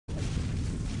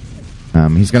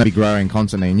He's going to be growing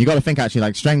constantly. And you got to think, actually,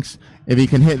 like, Strenx, if he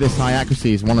can hit this high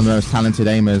accuracy, is one of the most talented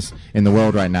aimers in the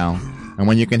world right now. And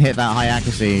when you can hit that high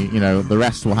accuracy, you know, the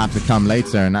rest will have to come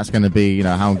later, and that's going to be, you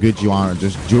know, how good you are at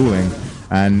just dueling.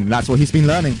 And that's what he's been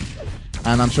learning.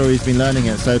 And I'm sure he's been learning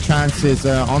it. So Trance is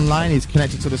online. He's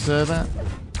connected to the server.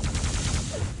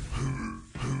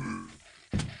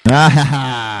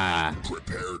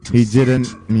 He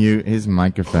didn't mute his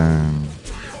microphone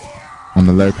on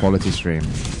the low quality stream.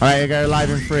 Alright, here we go, live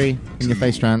and free in your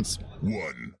face, Trance. Here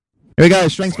we go,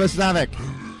 Strenx versus av3k.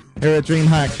 Here at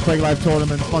DreamHack, Quake Live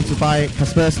Tournament, sponsored by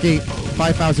Kaspersky.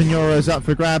 5,000 euros up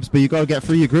for grabs, but you got to get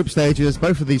through your group stages.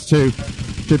 Both of these two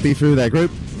should be through their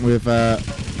group, with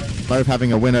both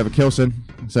having a win over Kilson.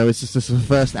 So it's just the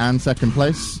first and second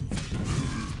place.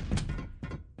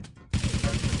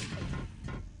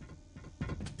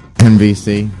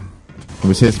 MVC. It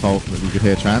was his fault that we could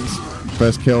hear Trance.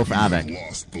 First kill for av3k.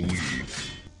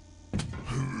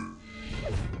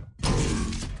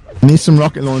 Needs some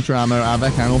rocket launcher ammo,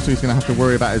 av3k, and also he's going to have to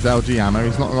worry about his LG ammo.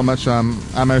 He's not got much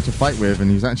ammo to fight with,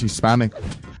 and he's actually spamming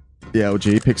the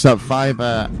LG. Picks up 5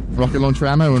 rocket launcher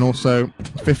ammo and also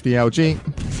 50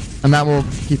 LG, and that will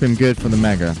keep him good for the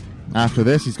Mega. After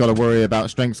this, he's got to worry about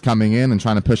Strenx coming in and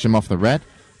trying to push him off the red.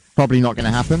 Probably not going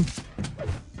to happen.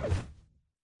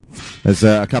 There's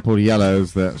a couple of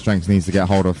yellows that Strenx needs to get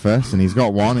hold of first, and he's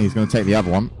got one, and he's going to take the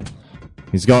other one.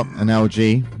 He's got an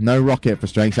LG, no rocket for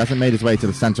Strenx, hasn't made his way to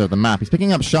the center of the map. He's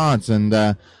picking up shards and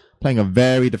playing a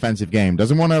very defensive game.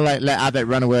 Doesn't want to let av3k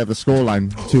run away with the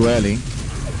scoreline too early.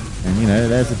 And, you know,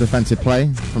 there's a defensive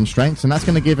play from Strenx, and that's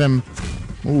going to give him...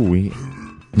 Ooh,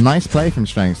 nice play from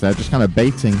Strenx there, just kind of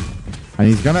baiting. And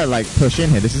he's going to, like, push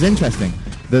in here. This is interesting.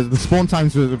 The spawn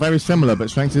times were very similar, but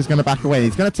Strenx is going to back away.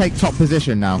 He's going to take top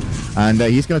position now, and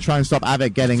he's going to try and stop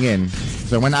av3k getting in.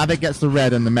 So when av3k gets the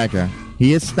red and the Mega,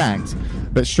 he is stacked,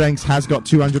 but Strenx has got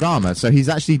 200 armor, so he's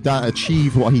actually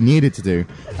achieved what he needed to do,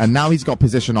 and now he's got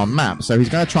position on map. So he's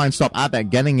going to try and stop av3k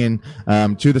getting in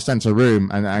to the center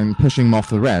room and pushing him off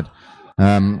the red.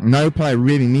 No player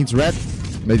really needs red;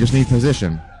 they just need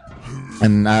position,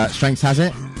 and Strenx has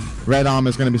it. Red armor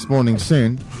is going to be spawning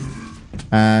soon.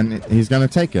 And he's going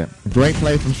to take it. Great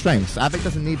play from Strenx. av3k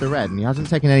doesn't need the red, and he hasn't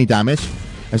taken any damage.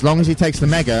 As long as he takes the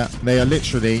Mega, they are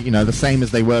literally, you know, the same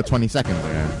as they were 20 seconds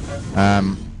ago.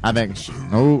 av3k,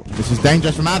 oh, this is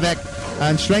dangerous from av3k,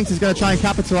 and Strenx is going to try and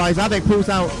capitalize. av3k pulls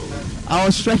out. Our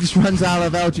Strenx runs out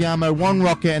of LG ammo. One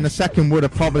rocket, and the second would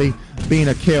have probably been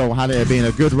a kill had it been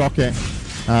a good rocket.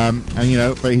 And you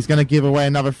know, but he's going to give away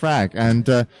another frag,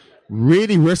 and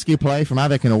really risky play from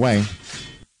av3k in a way.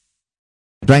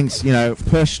 Strenx, you know,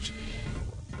 pushed,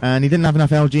 and he didn't have enough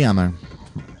LG ammo.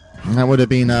 And that would have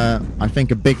been, I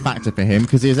think, a big factor for him,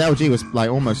 because his LG was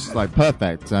like almost like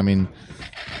perfect. I mean,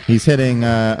 he's hitting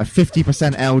a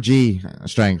 50% LG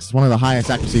strength. It's one of the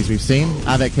highest accuracies we've seen.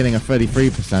 av3k hitting a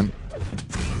 33%.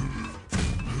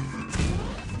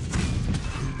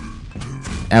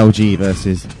 LG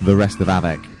versus the rest of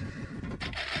av3k.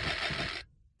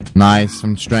 Nice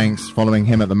from Strenx, following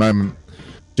him at the moment.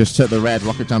 Just took the red,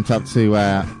 rocket jumped up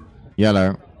to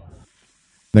yellow.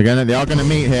 They are gonna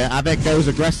meet here. av3k goes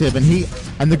aggressive,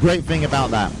 and the great thing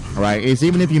about that, right, is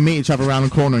even if you meet each other around the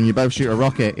corner and you both shoot a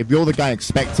rocket, if you're the guy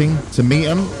expecting to meet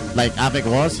him, like av3k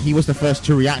was, he was the first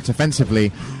to react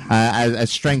offensively,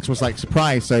 as Strenx was like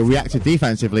surprised, so reacted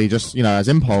defensively, just, you know, as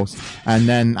impulse, and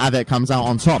then av3k comes out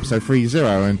on top, so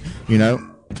 3-0, and you know,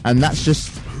 and that's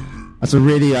a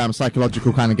really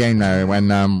psychological kind of game there, when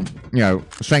you know,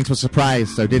 Strenx was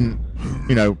surprised, so didn't,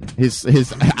 you know, his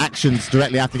actions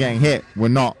directly after getting hit were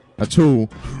not at all,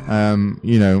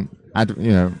 you know,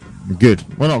 good.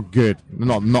 Well, not good.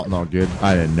 Not good.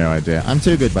 I had no idea. I'm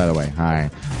too good, by the way. Hi.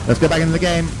 Let's go back into the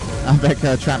game.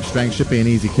 av3k trap Strenx should be an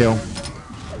easy kill.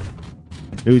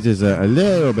 Loses a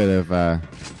little bit of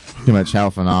too much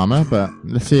health and armor, but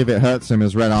let's see if it hurts him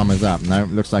as red armor's up. No,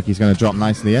 looks like he's going to drop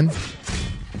nicely in.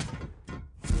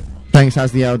 Strenx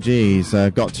has the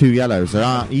LGs, got 2 yellows. They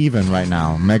are even right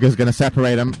now. Mega's going to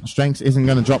separate them. Strenx isn't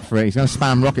going to drop for it. He's going to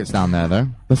spam rockets down there, though.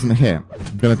 Doesn't hit.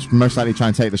 Going to most likely try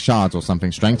and take the shards or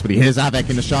something, Strenx. But he hears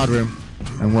av3k in the shard room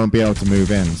and won't be able to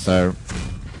move in. So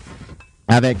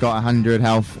av3k got 100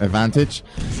 health advantage.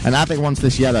 And av3k wants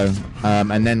this yellow.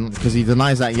 And then, because he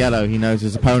denies that yellow, he knows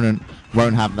his opponent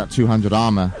won't have that 200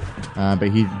 armor. But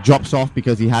he drops off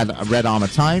because he had a red armor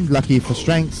timed. Lucky for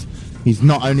Strenx. He's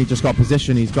not only just got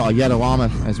position, he's got a yellow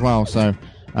armor as well. So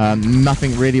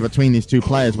nothing really between these two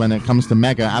players when it comes to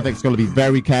Mega. av3k's got to be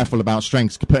very careful about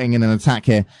Strenx putting in an attack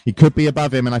here. He could be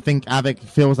above him, and I think av3k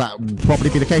feels that will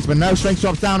probably be the case. But no, Strenx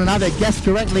drops down, and av3k guessed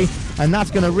correctly, and that's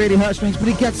going to really hurt Strenx. But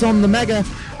he gets on the Mega,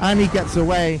 and he gets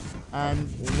away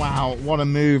And wow, what a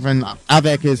move. And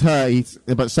av3k is hurt,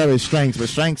 but so is strenx. But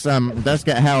strenx does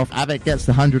get health. av3k gets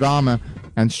the 100 armor.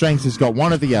 And strenx has got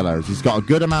one of the yellows. He's got a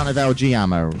good amount of LG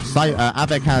ammo.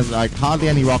 av3k has like hardly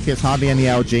any rockets, hardly any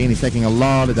LG, and he's taking a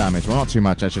lot of damage. Well, not too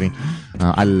much, actually.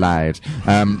 I lied.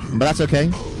 But that's okay.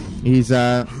 He's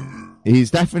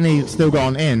definitely still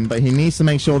gone in, but he needs to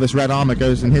make sure this red armor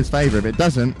goes in his favor. If it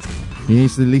doesn't, he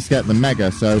needs to at least get the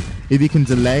mega. So if he can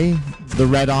delay the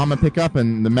red armor pickup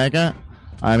and the mega,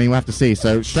 I mean, we'll have to see.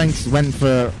 So strenx went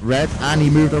for red, and he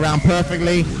moved around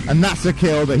perfectly, and that's a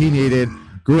kill that he needed.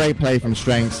 Great play from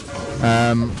strenx.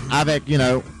 av3k, you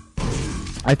know,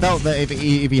 I felt that if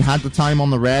he had the time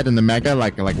on the red and the mega,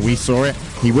 like we saw it,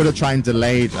 he would have tried and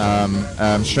delayed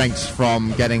strenx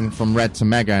from getting from red to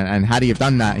mega. And had he have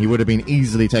done that, he would have been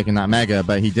easily taking that mega.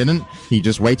 But he didn't. He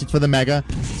just waited for the mega,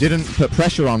 didn't put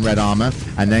pressure on red armor,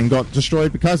 and then got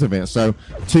destroyed because of it. So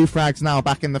 2 frags now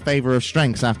back in the favor of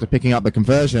strenx after picking up the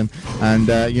conversion. And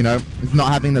you know,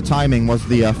 not having the timing was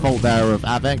the fault there of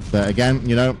av3k. But again,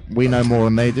 you know, we know more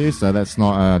than they do, so let's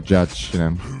not judge. You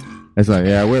know. It's like,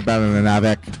 yeah, we're better than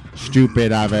av3k.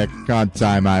 Stupid av3k. Can't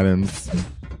time items.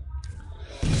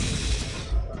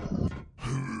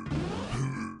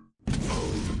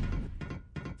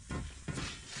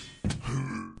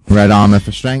 Red armor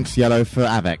for strenx, yellow for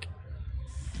av3k.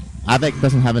 av3k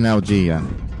doesn't have an LG yet.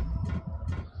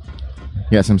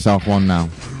 Gets himself one now.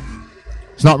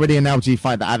 It's not really an LG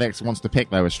fight that av3k wants to pick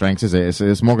though with strenx, is it?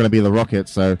 It's more going to be the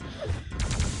rockets, so...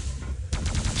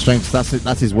 strenx,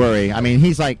 that's his worry. I mean,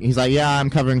 he's like, yeah,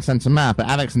 I'm covering center map, but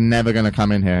av3k's never gonna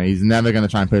come in here. He's never gonna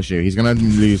try and push you. He's gonna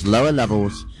lose lower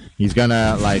levels. He's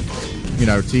gonna, like, you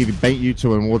know, bait you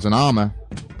towards an armor,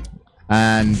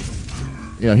 and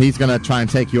you know he's gonna try and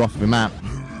take you off the map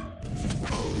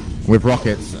with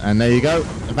rockets. And there you go,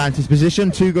 advantage position,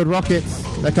 2 good rockets.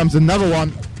 There comes another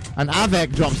one, and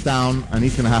av3k drops down, and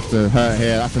he's gonna have to hurt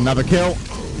here. That's another kill.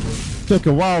 Took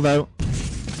a while though.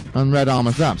 And red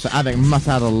armor's up, so av3k must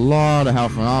have had a lot of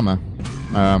health and armor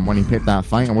when he picked that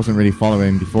fight. I wasn't really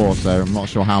following before, so I'm not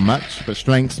sure how much, but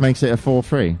strenx makes it a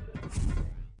 4-3.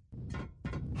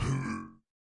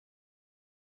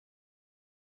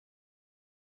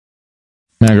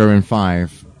 Mega in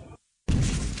 5.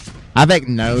 av3k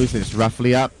knows it's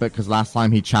roughly up, because last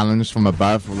time he challenged from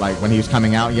above, like when he was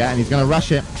coming out, and he's going to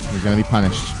rush it. He's going to be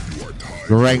punished.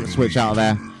 Great switch out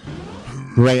there.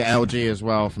 Great LG as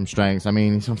well from strenx. I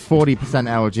mean, he's on 40%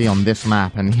 LG on this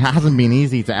map, and he hasn't been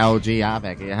easy to LG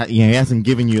av3k. He hasn't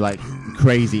given you, like,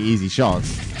 crazy easy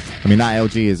shots. I mean, that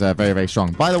LG is very, very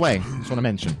strong. By the way, I just want to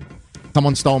mention,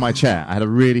 someone stole my chair. I had a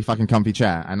really fucking comfy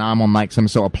chair, and now I'm on, like, some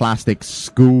sort of plastic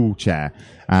school chair,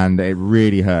 and it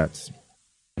really hurts.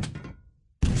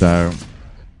 So,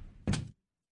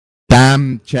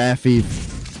 damn chair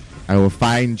thief. I will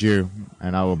find you.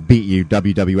 And I will beat you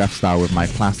WWF style with my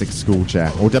plastic school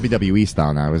chair. Or WWE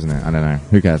style now, isn't it? I don't know.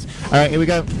 Who cares? Alright, here we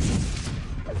go.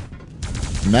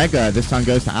 Mega this time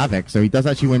goes to av3k. So he does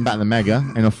actually win back the Mega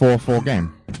in a 4-4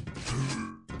 game.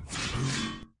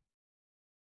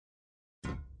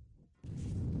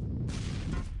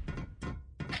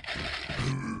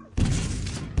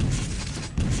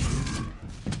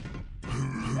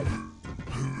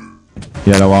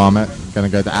 Yellow armor. Gonna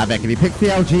go to av3k. And he picked the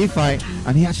LG fight.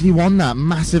 And he actually won that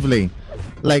massively.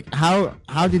 Like, how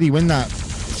did he win that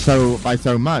by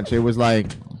so much? It was like,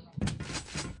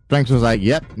 strenx was like,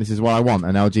 yep, this is what I want,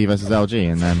 an LG versus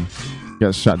LG, and then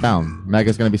gets shut down.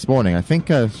 Mega's going to be spawning. I think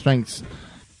strenx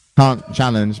can't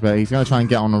challenge, but he's going to try and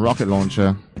get on a rocket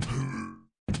launcher.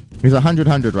 He's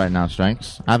 100-100 right now,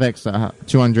 strenx. av3k's at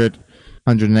 200,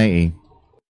 180.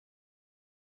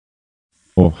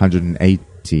 Or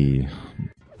 180.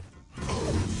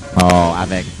 Oh,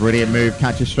 av3k, brilliant move,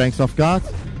 catches strenx off guard.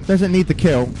 Doesn't need the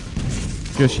kill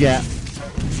just yet,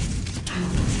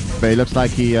 but it looks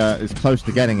like he is close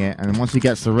to getting it. And once he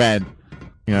gets the red,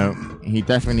 you know, he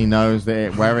definitely knows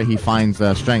that wherever he finds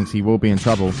strenx, he will be in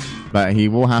trouble. But he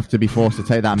will have to be forced to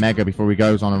take that Mega before he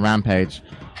goes on a rampage.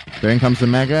 So in comes the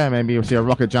Mega. Maybe you'll see a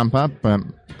rocket jump up, but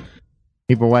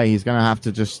either way, he's going to have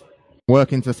to just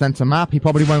work into center map. He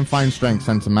probably won't find strenx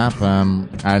center map, and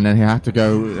then he'll have to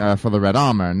go for the red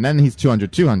armor, and then he's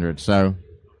 200-200. So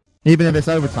even if it's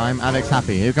overtime, av3k's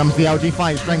happy. Here comes the LG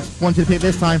fight. strenx wanted to pick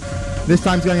this time. This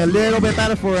time's going a little bit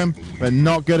better for him, but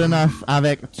not good enough.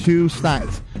 av3k 2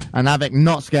 stacked, and av3k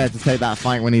not scared to take that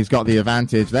fight when he's got the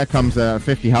advantage. There comes a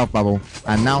 50 health bubble,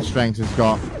 and now strenx has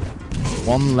got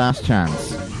one last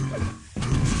chance.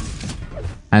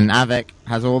 And av3k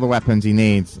has all the weapons he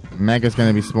needs. Mega's going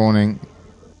to be spawning,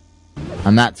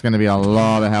 and that's going to be a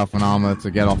lot of health and armor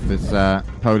to get off this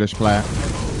Polish player.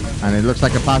 And it looks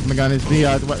like a plasma gun is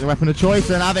the weapon of choice,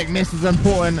 and av3k misses an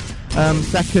important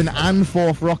second and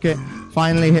fourth rocket.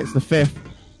 Finally hits the fifth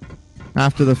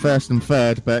after the first and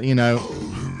third, but you know,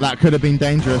 that could have been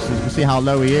dangerous. You can see how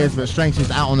low he is, but strenx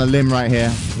is out on a limb right here.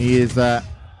 He is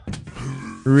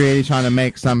really trying to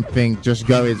make something just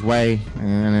go his way,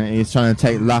 and he's trying to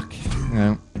take luck, you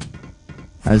know,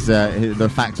 as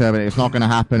the factor of it. It's not going to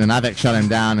happen, and av3k shut him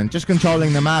down and just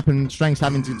controlling the map, and strenx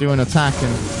having to do an attack.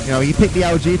 And you know, he picked the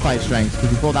LG fight, strenx,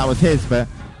 because he thought that was his, but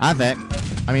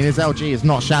av3k, I mean, his LG is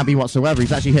not shabby whatsoever.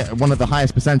 He's actually hit one of the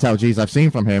highest percent LGs I've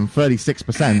seen from him,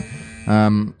 36%,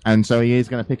 and so he is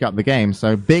going to pick up the game.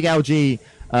 So big LG.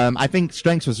 I think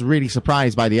strenx was really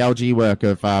surprised by the LG work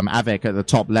of av3k at the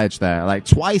top ledge there. Like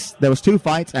twice, there was two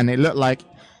fights, and it looked like,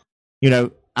 you know,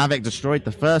 av3k destroyed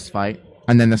the first fight,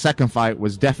 and then the second fight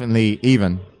was definitely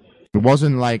even. It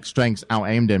wasn't like strenx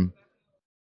out-aimed him.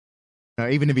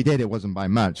 Even if he did, it wasn't by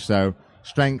much. So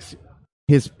strenx,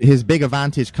 his big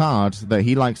advantage card that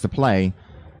he likes to play,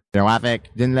 you know, av3k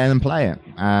didn't let him play it.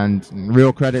 And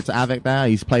real credit to av3k there.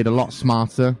 He's played a lot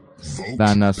smarter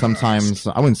than sometimes,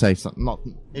 I wouldn't say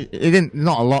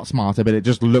not a lot smarter, but it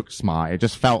just looked smart. It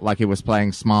just felt like it was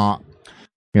playing smart,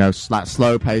 you know, that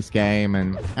slow paced game,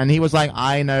 and he was like,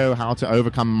 I know how to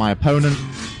overcome my opponent,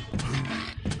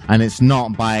 and it's not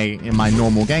in my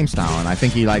normal game style. And I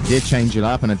think he like did change it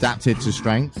up and adapted to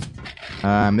strenx.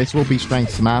 This will be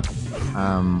strenx map,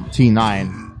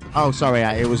 T9. Oh, sorry,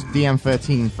 it was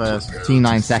DM13 first,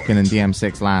 T9 second, and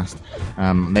DM6 last.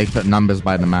 They put numbers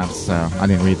by the maps, so I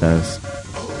didn't read those.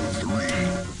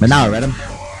 But now I read them.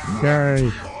 Okay.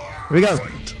 Here we go.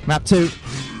 Map 2.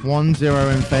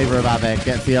 1-0 in favor of av3k.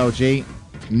 Gets the LG.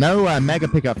 No mega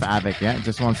pickup for av3k yet.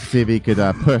 Just wants to see if he could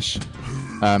push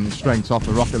strenx off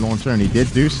the rocket launcher, and he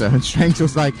did do so. And strenx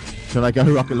was like, should I go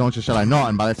rocket launcher, shall I not?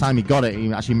 And by the time he got it,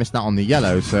 he actually missed out on the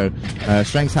yellow. So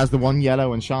strenx has the one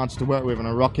yellow and shards to work with on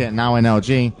a rocket, now in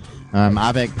LG.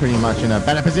 av3k pretty much in a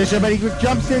better position, but he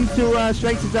jumps into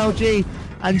strenx's LG,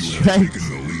 and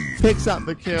strenx picks up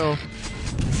the kill.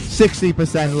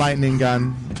 60% lightning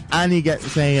gun, and he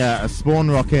gets a spawn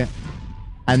rocket,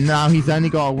 and now he's only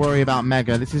got to worry about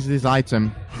mega. This is his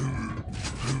item.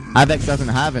 av3k doesn't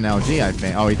have an LG, I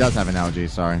think. Oh, he does have an LG,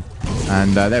 sorry.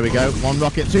 And there we go. One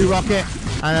rocket, two rocket,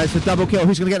 and it's a double kill.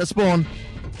 Who's going to get the spawn?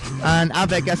 And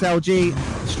av3k gets LG.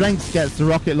 strenx gets the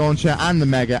rocket launcher and the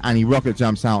mega, and he rocket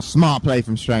jumps out. Smart play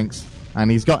from strenx.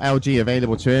 And he's got LG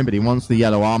available to him, but he wants the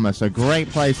yellow armor. So great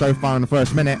play so far in the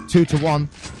first minute. 2-1.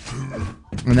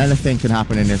 And anything can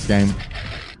happen in this game.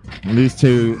 These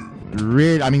two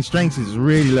really, I mean, strenx is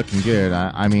really looking good.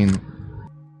 I mean,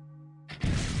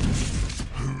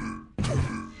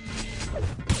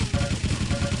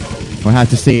 we'll have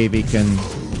to see if he can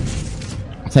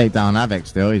take down av3k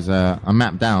still. He's a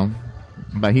map down,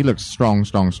 but he looks strong.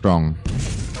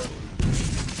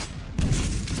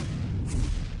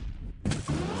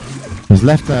 He's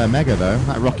left mega though.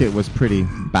 That rocket was pretty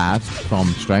bad from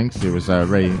strenx. It was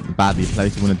really badly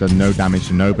placed. It wouldn't have done no damage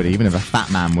to nobody. Even if a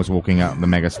fat man was walking up the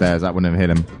mega stairs, that wouldn't have hit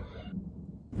him.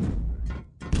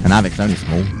 And av3k's only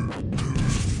small.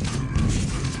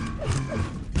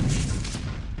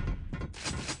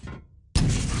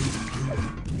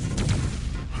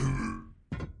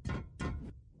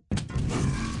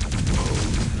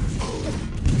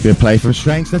 Good play from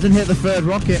strenx. Doesn't hit the third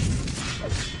rocket.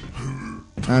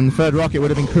 And the third rocket would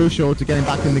have been crucial to getting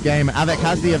back in the game. av3k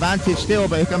has the advantage still,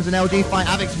 but here comes an LG fight.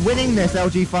 av3k's winning this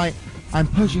LG fight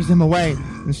and pushes him away.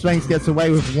 And strenx gets away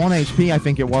with 1 HP, I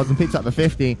think it was, and picks up the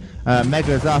 50.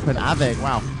 Mega's up, and av3k,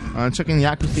 wow. Checking the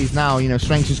accuracies now, you know,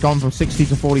 strenx has gone from 60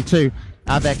 to 42.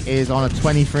 av3k is on a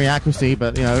 23 accuracy,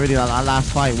 but, you know, really that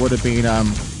last fight would have been,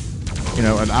 you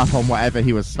know, an up on whatever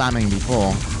he was spamming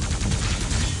before.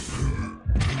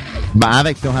 But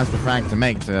av3k still has the frag to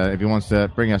make if he wants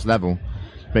to bring us level.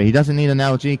 But he doesn't need an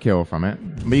LG kill from it.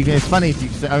 But it's funny if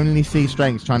you only see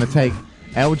strenx trying to take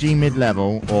LG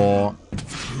mid-level or,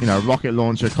 you know, rocket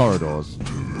launcher corridors.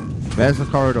 There's the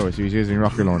corridors. So he's using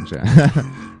rocket launcher.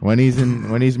 when he's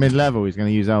mid-level, he's going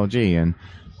to use LG, and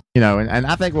you know, and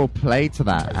av3k will play to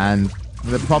that. And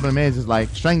the problem is like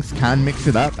strenx can mix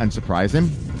it up and surprise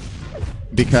him,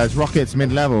 because rockets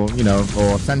mid-level, you know,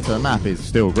 or center map is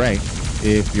still great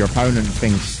if your opponent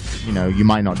thinks, you know, you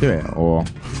might not do it, or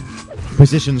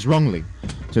positions wrongly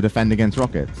to defend against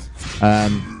rockets.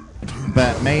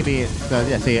 But maybe it's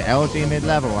yeah, see, LG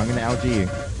mid-level, I'm gonna LG you,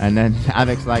 and then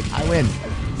av3k's like, I win,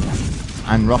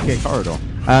 and rocket corridor.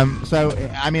 So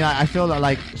I mean, I feel that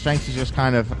like strenx is just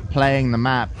kind of playing the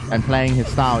map and playing his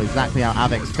style exactly how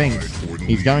av3k thinks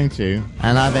he's going to,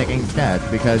 and av3k ain't scared,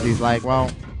 because he's like,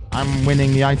 well, I'm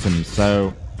winning the items,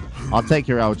 so I'll take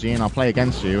your LG and I'll play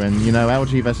against you. And, you know,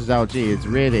 LG versus LG is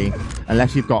really,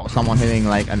 unless you've got someone hitting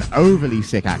like an overly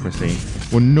sick accuracy,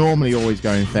 will normally always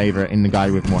go in favor in the guy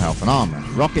with more health and armor.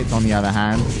 Rockets, on the other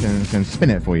hand, can spin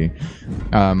it for you.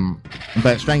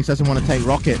 But strenx doesn't want to take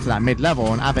Rocket to that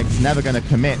mid-level, and av's never going to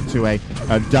commit to a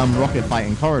dumb Rocket fight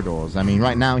in corridors. I mean,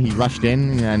 right now he rushed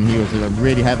in and he was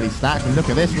really heavily stacked, and look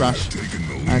at this rush.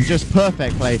 And just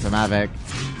perfect play from av3k.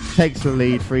 Takes the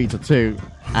lead 3-2,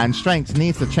 and strenx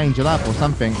needs to change it up or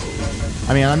something.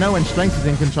 I mean, I know when strenx is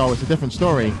in control, it's a different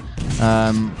story.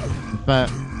 But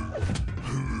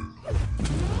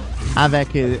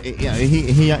av3k, you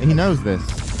know, he knows this,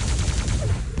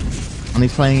 and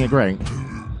he's playing it great.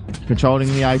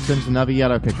 Controlling the items, another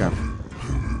yellow pickup.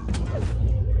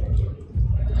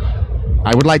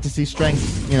 I would like to see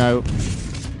strenx, you know,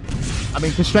 I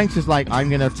mean, because strenx is like, I'm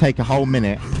going to take a whole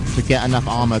minute to get enough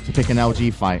armor to pick an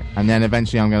LG fight, and then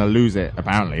eventually I'm going to lose it,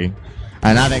 apparently.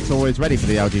 And av3k's always ready for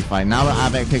the LG fight. Now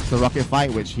that av3k picks the Rocket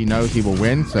fight, which he knows he will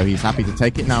win, so he's happy to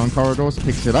take it now in corridors,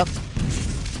 picks it up,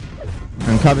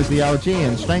 and covers the LG,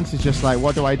 and strenx is just like,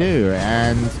 what do I do?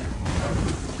 And,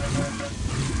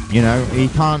 you know, he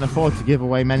can't afford to give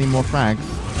away many more frags.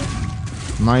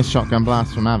 Nice shotgun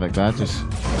blast from av3k there, just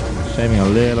shaving a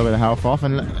little bit of health off,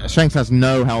 and strenx has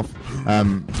no health,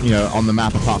 you know, on the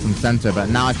map apart from center, but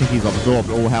now I think he's absorbed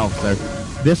all health, so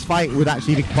this fight would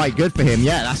actually be quite good for him.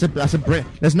 Yeah, that's a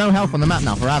there's no health on the map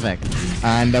now for av3k,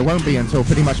 and there won't be until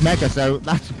pretty much Mega, so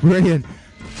that's brilliant.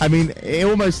 I mean, it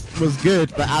almost was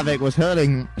good, but av3k was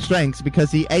hurting strenx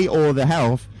because he ate all the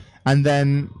health, and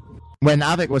then when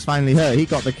av3k was finally hurt, he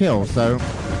got the kill, so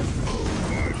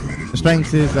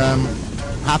strenx is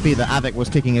happy that av3k was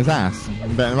kicking his ass,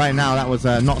 but right now that was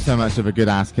not so much of a good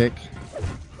ass kick,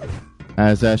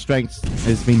 as strenx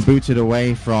has been booted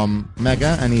away from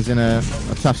Mega, and he's in a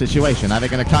tough situation. Are they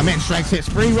going to come in? strenx hits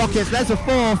 3 rockets, there's a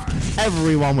 4th.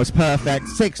 Everyone was perfect,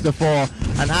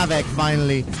 6-4, and av3k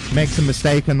finally makes a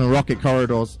mistake in the rocket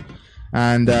corridors.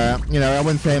 And, you know, I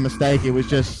wouldn't say a mistake, it was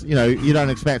just, you know, you don't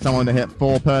expect someone to hit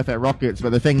 4 perfect rockets, but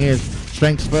the thing is,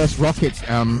 strenx's first rockets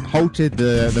halted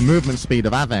the movement speed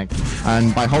of av3k,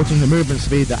 and by halting the movement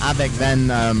speed, the av3k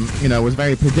then, you know, was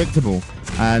very predictable,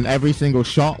 and every single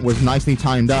shot was nicely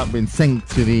timed up in sync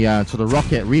to the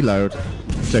rocket reload.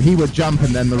 So he would jump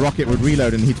and then the rocket would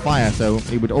reload and he'd fire, so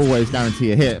he would always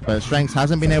guarantee a hit. But strenx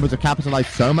hasn't been able to capitalize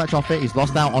so much off it. He's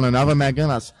lost out on another Mega.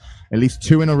 That's at least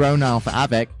 2 in a row now for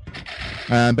av3k.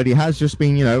 But he has just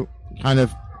been, you know, kind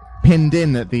of pinned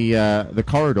in at the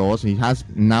corridors. He has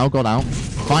now got out,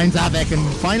 finds av3k,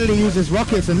 and finally uses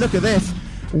rockets. And look at this,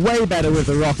 way better with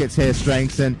the rockets here,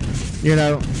 strenx. And, you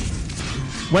know,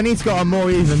 when he's got a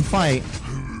more even fight,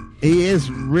 he is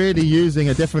really using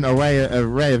a different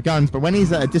array of guns, but when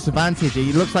he's at a disadvantage,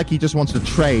 he looks like he just wants to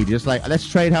trade. Just like, let's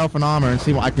trade health and armor and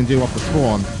see what I can do off the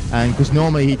spawn. And because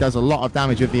normally he does a lot of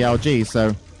damage with the LG,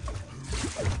 so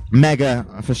Mega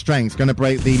for strenx, going to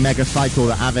break the Mega cycle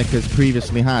that av3k has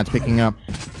previously had, picking up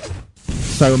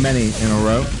so many in a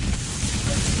row,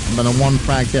 but a 1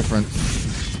 frag difference.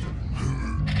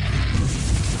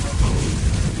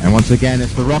 And once again,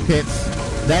 it's the rockets.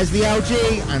 There's the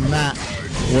LG, and that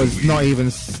was not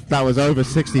even, that was over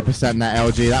 60% that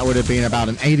LG. That would have been about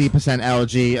an 80%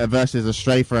 LG versus a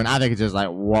strafer, and av3k is just like,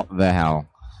 what the hell?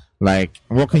 Like,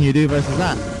 what can you do versus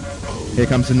that? Here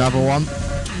comes another one.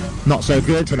 Not so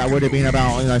good, but that would have been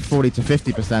about, you know, 40 to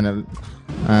 50%.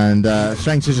 And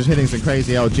strenx is just hitting some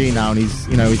crazy LG now, and he's,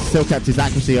 you know, he's still kept his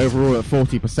accuracy overall at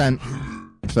 40%.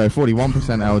 So 41%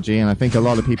 LG, and I think a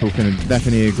lot of people can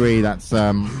definitely agree that's, you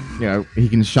know, he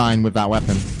can shine with that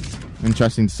weapon.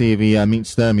 Interesting to see if he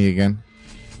meets Sturmy again.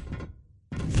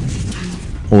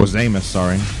 Or Zamus,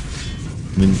 sorry.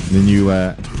 The new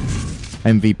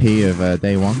MVP of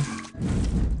day 1.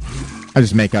 I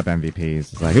just make up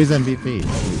MVPs. It's like, who's MVP?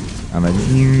 I'm like,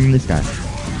 this guy.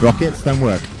 Rockets don't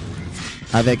work.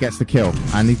 av3k gets the kill.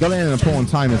 And he got it in an important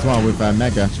time as well with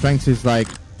Mega. Strenx is like,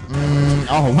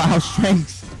 oh wow,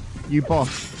 strenx, you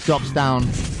boss. Drops down,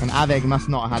 and av3k must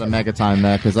not have had a Mega time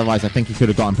there, because otherwise I think he could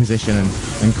have got in position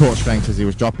and caught strenx as he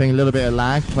was dropping. A little bit of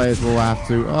lag. Players will have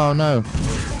to, oh no.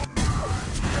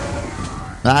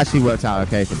 That actually worked out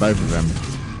okay for both of them,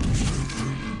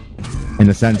 in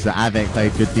the sense that av3k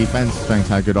played good defense, strenx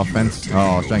had good offense.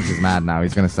 Oh, strenx is mad now.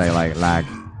 He's going to say, like, lag.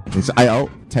 Oh,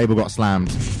 table got slammed.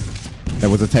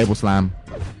 There was a table slam.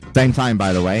 Same time,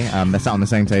 by the way. They're sat on the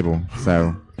same table.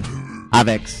 So,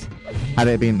 av3k's, had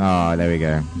it been... Oh, there we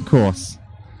go. Of course.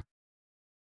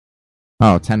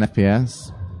 Oh, 10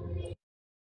 FPS.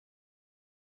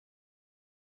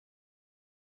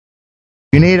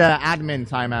 You need an admin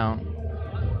timeout.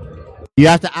 You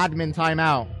have to admin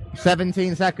timeout.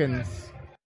 17 seconds.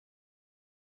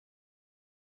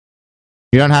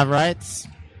 You don't have rights?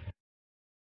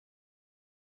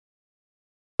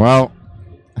 Well.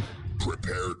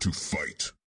 Prepare to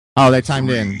fight. Oh, they timed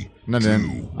in. No, they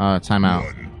didn't.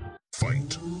 Timeout.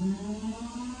 Fight.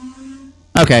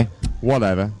 Okay,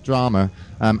 whatever. Drama.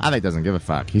 Alec doesn't give a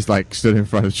fuck. He's like stood in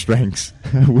front of strenx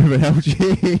with an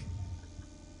LG.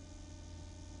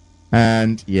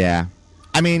 And yeah.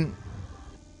 I mean,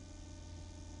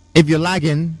 if you're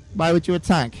lagging, why would you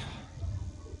attack?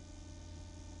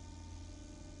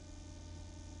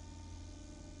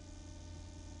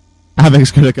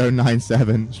 Avic's gonna go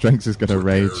 9-7. Strenx is gonna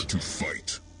rage. To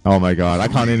fight. Oh my god, I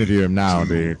can't interview him now,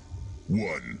 dude.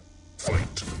 1.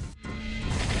 Fight.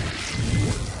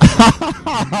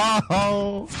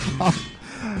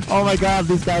 Oh my god,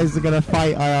 these guys are gonna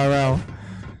fight IRL.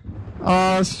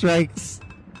 Oh, Strenx,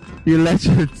 you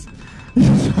legend.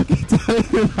 You fucking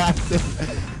totally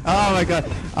massive. Oh my god.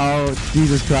 Oh,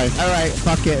 Jesus Christ. Alright,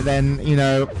 fuck it then. You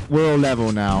know, we're all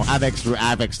level now.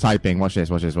 Avic's typing. Watch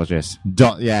this, watch this, watch this.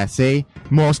 Yeah, see?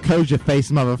 Morse code your face,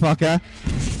 motherfucker.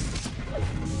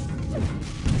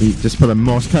 He just put a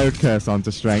Morse code curse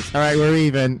onto Strenx. Alright, we're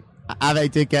even.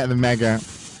 Avic did get the mega.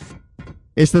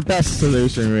 It's the best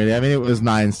solution, really. I mean, it was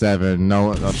 9-7.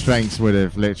 No, Strenx would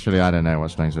have literally, I don't know what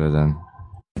Strenx would have done.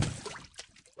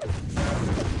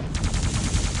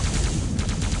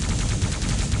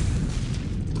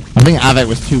 I think Avic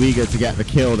was too eager to get the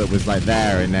kill that was like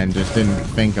there and then just didn't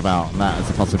think about that as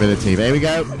a possibility. But here we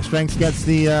go. Strenx gets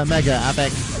the mega.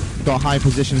 Avic got high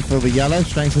position for the yellow.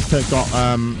 Strenx has got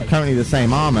currently the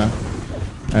same armor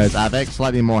as Avic,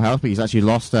 slightly more health, but he's actually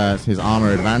lost his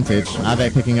armor advantage.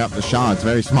 Avic picking up the shards.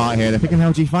 Very smart here. They're picking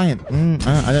LG fight.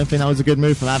 I don't think that was a good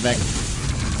move from Avic.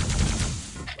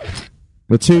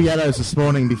 The 2 yellows are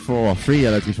spawning before, 3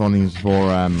 yellows are spawning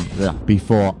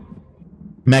before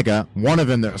mega. One of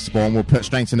them that spawn will put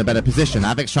Strenx in a better position.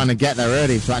 Avic's trying to get there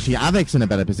early, so actually Avic's in a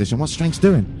better position. What's Strenx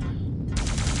doing?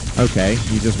 Okay,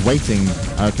 he's just waiting.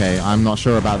 Okay, I'm not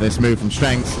sure about this move from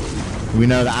Strenx. We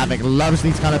know that Avic loves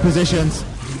these kind of positions,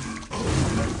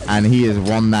 and he has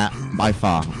won that by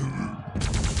far.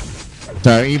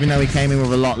 So even though he came in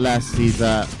with a lot less, he's,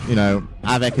 you know,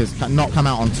 Avic has not come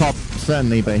out on top,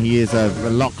 certainly, but he is a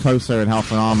lot closer in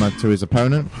health and armor to his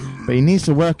opponent. But he needs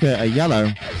to work a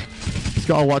yellow. He's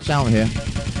got to watch out here.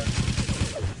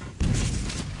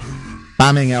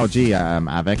 Spamming LG at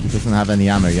Avic. He doesn't have any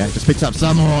ammo yet. Just picks up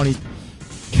some more and he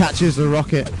catches the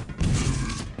rocket.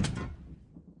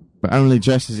 But only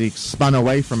just as he spun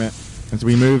away from it. As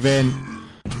we move in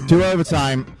to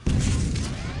overtime.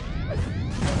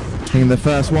 In the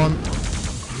first one,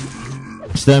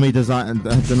 Sturmy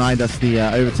denied us the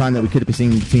overtime that we could have been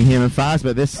seeing between him and Faz,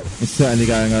 but this is certainly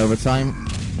going overtime.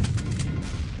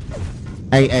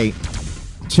 8-8.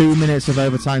 2 minutes of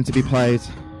overtime to be played.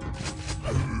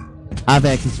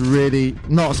 Avic is really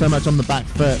not so much on the back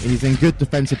foot. He's in good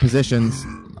defensive positions,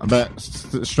 but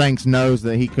Strenx knows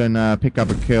that he can pick up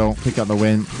a kill, pick up the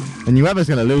win. And whoever's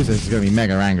going to lose this is going to be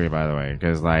mega angry, by the way,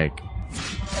 because, like,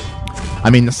 I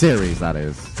mean, the series, that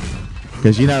is.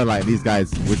 Because, you know, like, these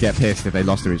guys would get pissed if they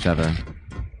lost to each other.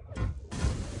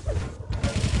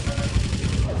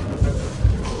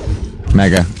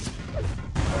 Mega.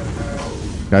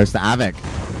 Goes to Avic.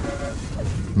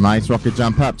 Nice rocket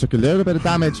jump up. Took a little bit of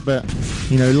damage, but,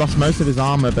 you know, he lost most of his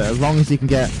armor. But as long as he can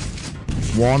get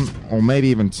 1 or maybe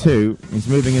even 2, he's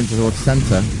moving into towards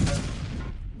center.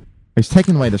 He's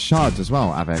taking away the shards as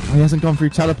well, Avic. Oh, he hasn't gone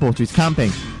through teleporter. He's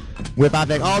camping with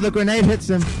Avic. Oh, the grenade hits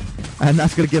him. And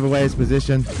that's going to give away his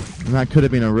position. And that could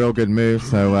have been a real good move.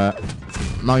 So,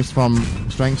 nice from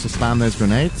Strenx to spam those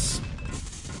grenades.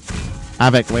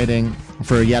 Avic waiting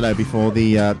for a yellow before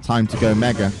the time to go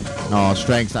mega. Oh,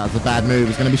 Strenx, that was a bad move.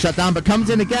 It's going to be shut down, but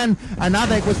comes in again. And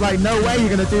Avic was like, no way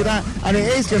you're going to do that. And it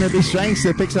is going to be Strenx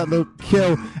that picks up the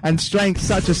kill. And Strenx,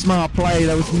 such a smart play.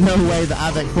 There was no way that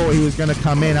Avic thought he was going to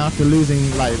come in after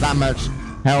losing like that much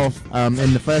health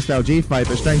in the first LG fight.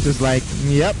 But Strenx was like,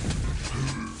 yep.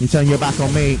 You turn your back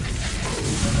on me,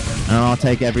 and I'll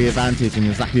take every advantage, and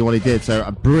exactly what he did. So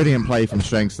a brilliant play from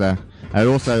Strenx there. And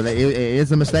also, it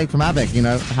is a mistake from Avic. You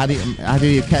know, had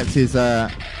he kept his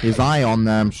eye on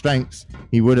Strenx,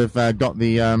 he would have got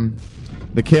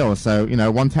the kill. So, you know,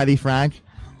 1 teddy frag,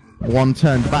 1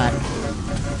 turned back,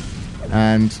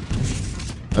 and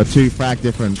a 2 frag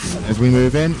difference as we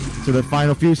move in to the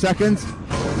final few seconds.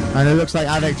 And it looks like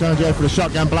Avic trying to go for the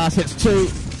shotgun blast, hits 2.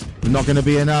 Not going to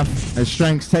be enough as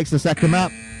Strenx takes the second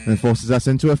map and forces us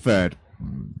into a third.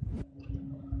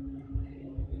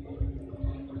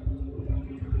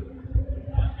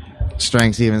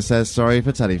 Strenx even says sorry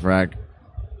for Teddy Frag.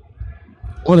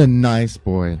 What a nice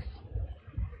boy.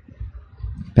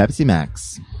 Pepsi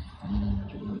Max.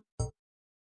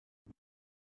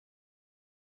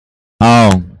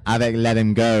 av3k let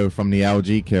him go from the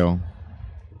LG kill.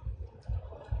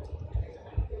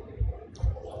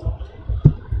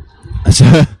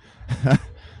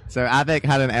 So av3k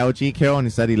had an LG kill and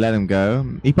he said he let him go.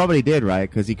 He probably did, right?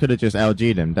 Because he could have just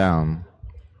LG'd him down.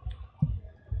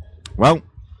 Well,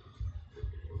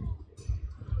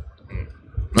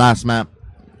 last map,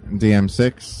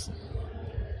 DM6.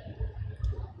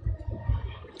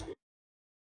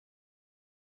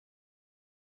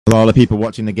 A lot of people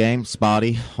watching the game.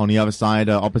 Sparty on the other side,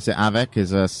 opposite av3k,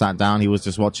 is sat down. He was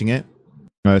just watching it.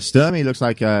 Sturmy looks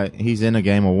like he's in a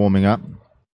game or warming up.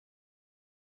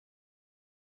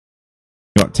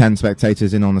 Got 10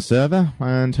 spectators in on the server,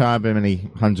 and however many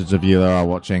hundreds of you there are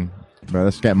watching. But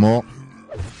let's get more.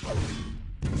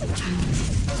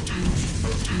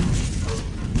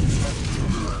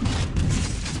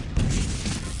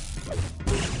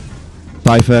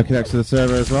 Cypher connects to the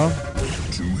server as well.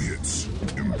 2 hits.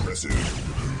 Impressive.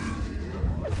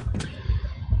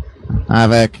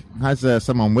 av3k has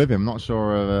someone with him. Not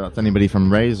sure if it's anybody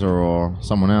from Razor or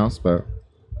someone else, but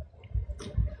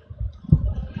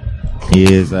he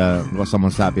is got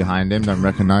someone sat behind him. Don't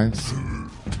recognize.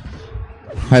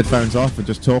 Headphones off and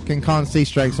just talking. Can't see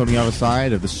strenx on the other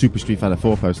side of the Super Street Fighter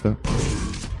 4 poster.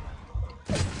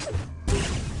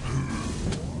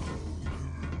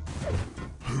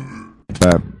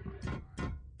 But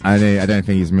I don't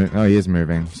think he's moving. Oh, he is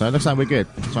moving. So it looks like we're good.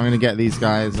 So I'm going to get these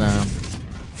guys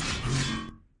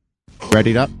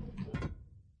readied up.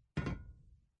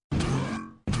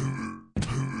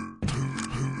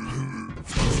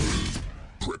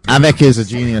 av3k is a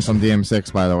genius on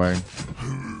DM6, by the way.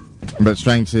 But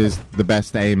strenx is the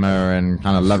best aimer and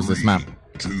kind of loves this map.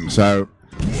 So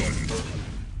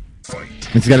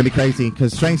it's going to be crazy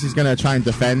because strenx is going to try and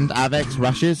defend av3k's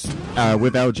rushes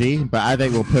with LG, but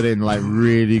av3k will put in like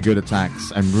really good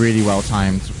attacks and really well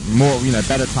timed, more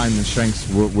better timed than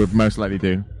strenx would most likely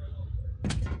do.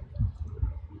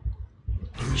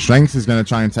 strenx is going to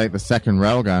try and take the second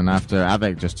railgun after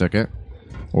av3k just took it,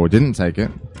 or didn't take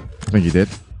it. I think he did.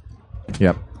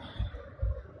 Yep.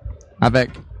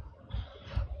 av3k,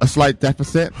 a slight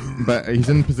deficit, but he's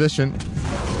in position.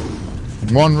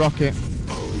 1 rocket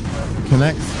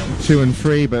connects, 2 and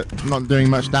 3, but not doing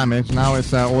much damage. Now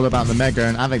it's all about the mega,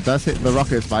 and av3k does hit the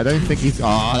rockets, but I don't think he's...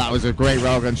 Oh, that was a great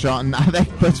railgun shot, and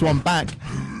av3k puts one back.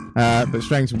 But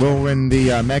strenx will win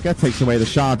the mega, takes away the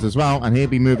shards as well, and he'll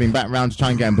be moving back round to try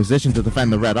and get in position to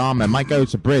defend the red armor. Might go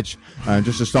to bridge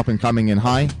just to stop him coming in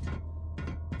high.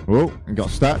 Oh, he got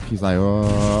stuck. He's like,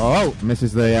 oh,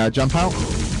 misses the jump out.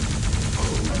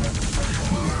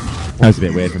 That was a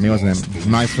bit weird for me, wasn't it?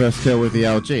 Nice first kill with the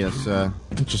LG.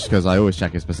 That's just because I always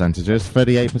check his percentages.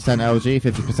 38% LG,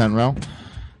 50% rel.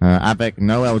 av3k,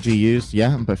 no LG used,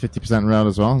 yeah, but 50% rel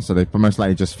as well. So they've most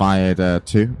likely just fired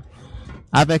 2.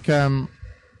 av3k,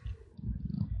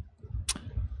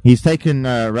 he's taken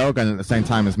railgun at the same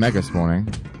time as mega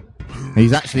spawning.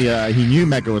 He's actually, he knew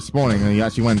mega was spawning, and he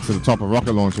actually went to the top of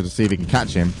rocket launcher to see if he can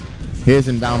catch him. Here's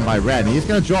him down by red, and he's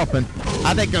going to drop, and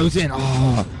av3k goes in.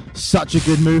 Oh, such a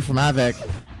good move from av3k.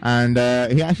 And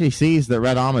he actually sees that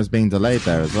red armor is being delayed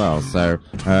there as well. So,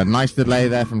 nice delay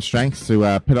there from strenx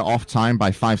to put it off time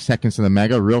by 5 seconds to the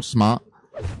mega. Real smart.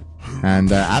 And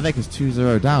av3k is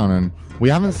 2-0 down, and we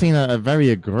haven't seen a very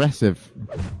aggressive...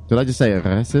 Did I just say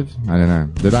aggressive? I don't know.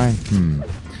 Did I?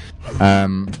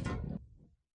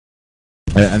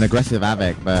 An aggressive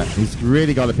av3k, but he's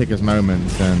really got to pick his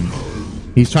moments, and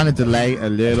he's trying to delay a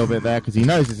little bit there because he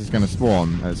knows this is going to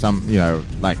spawn at some,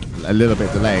 like a little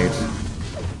bit delayed.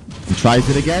 He tries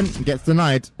it again, gets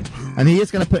denied, and he is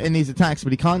going to put in these attacks,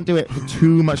 but he can't do it for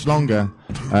too much longer.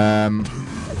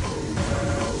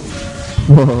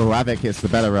 Whoa, av3k hits the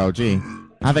better LG.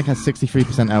 av3k has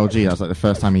 63% LG. That was like the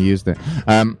first time he used it.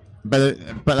 But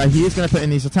he is going to put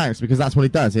in these attacks because that's what he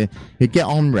does. He'd get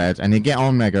on red and he'd get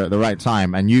on mega at the right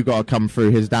time, and you got to come through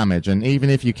his damage. And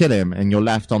even if you kill him and you're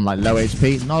left on like low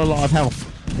HP, not a lot of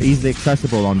health, easily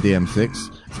accessible on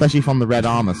DM6, especially from the red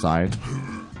armor side.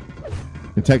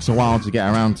 It takes a while to get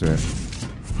around to it.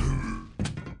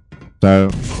 So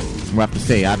we'll have to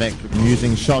see. av3k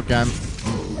using shotgun,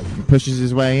 pushes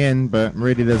his way in, but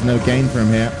really there's no gain for him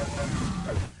here.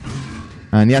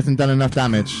 And he hasn't done enough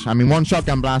damage. I mean, 1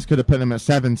 shotgun blast could have put him at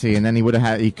 70, and then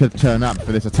he could turn up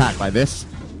for this attack like this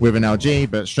with an LG.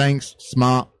 But strenx,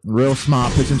 smart, real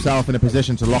smart, puts himself in a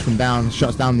position to lock him down,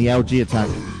 shuts down the LG attack,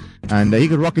 and he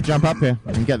could rocket jump up here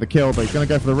and get the kill. But he's going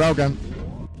to go for the railgun.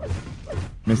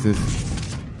 Misses.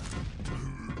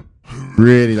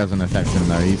 Really doesn't affect him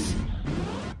though. He's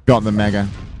got the mega.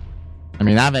 I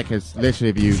mean, av3k is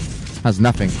literally has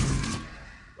nothing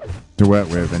to work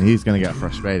with, and he's going to get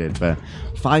frustrated. But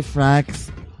 5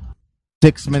 frags,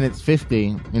 6 minutes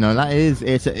 50, you know, that is,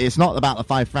 it's not about the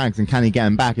 5 frags and can he get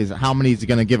him back, is how many is he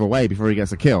going to give away before he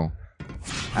gets a kill.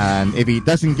 And if he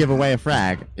doesn't give away a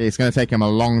frag, it's going to take him a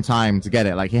long time to get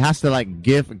it. Like, he has to, like,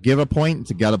 give a point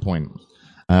to get a point.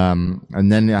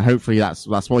 And then hopefully that's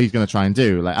what he's going to try and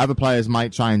do. Like, other players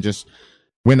might try and just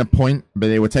win a point, but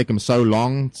it would take them so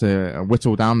long to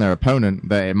whittle down their opponent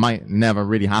that it might never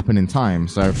really happen in time.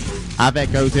 So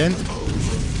av3k goes in,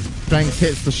 strenx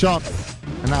hits the shot,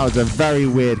 and that was a very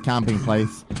weird camping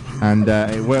place, and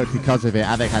it worked because of it.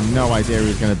 av3k had no idea he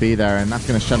was going to be there, and that's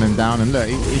going to shut him down. And look,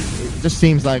 it just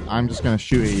seems like I'm just going to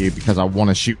shoot at you because I want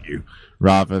to shoot you,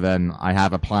 rather than I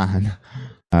have a plan.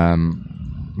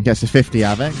 Gets to 50,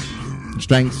 av3k.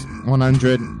 strenx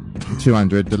 100,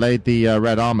 200. Delayed the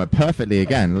red armor perfectly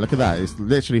again. Look at that. It's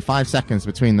literally 5 seconds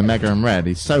between the mega and red.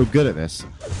 He's so good at this.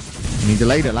 And he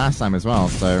delayed it last time as well,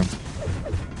 so...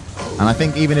 And I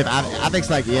think even if av3k's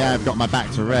like, yeah, I've got my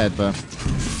back to red, but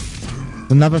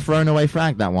it's another thrown away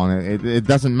frag, that one. It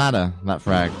doesn't matter, that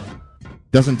frag.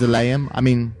 Doesn't delay him. I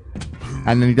mean,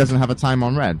 and then he doesn't have a time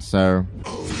on red, so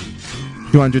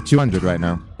 200, 200 right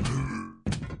now.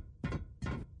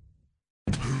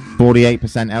 48%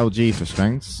 LG for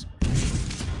strenx.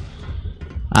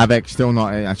 av3k still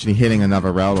not actually hitting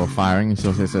another rail or firing. He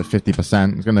still sits at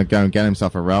 50%. He's going to go and get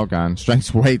himself a rail gun.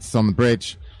 strenx waits on the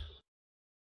bridge.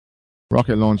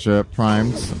 Rocket launcher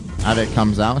primed. av3k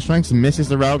comes out. strenx misses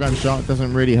the railgun shot.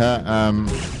 Doesn't really hurt.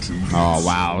 Oh,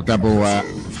 wow. Double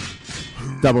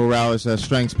rail as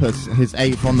strenx puts his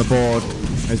 8th on the board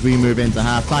as we move into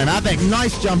halftime. av3k,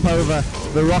 nice jump over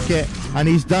the rocket. And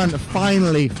he's done.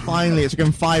 Finally. It took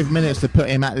him 5 minutes to put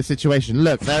him at the situation.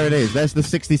 Look, there it is. There's the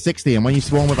 60-60. And when you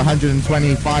swarm with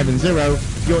 125 and 0,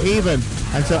 you're even.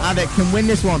 And so av3k can win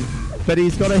this one. But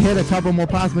he's got to hit a couple more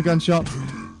plasma gun shots.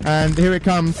 And here it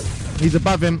comes. He's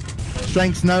above him.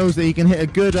 strenx knows that he can hit a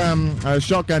good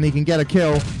shotgun. He can get a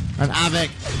kill. And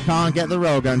av3k can't get the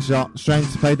railgun shot.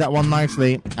 strenx played that one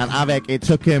nicely. And av3k, it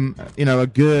took him, you know, a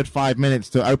good 5 minutes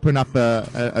to open up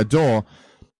a door.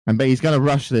 But he's going to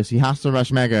rush this. He has to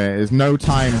rush mega. There's no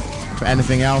time for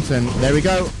anything else. And there we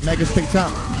go. Mega's picked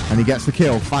up. And he gets the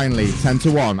kill. Finally,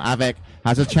 10-1. av3k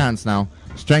has a chance now.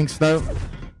 strenx, though...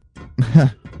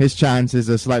 his chances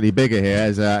are slightly bigger here,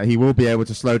 as he will be able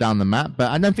to slow down the map, but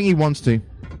I don't think he wants to.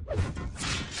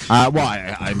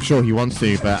 I'm sure he wants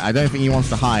to, but I don't think he wants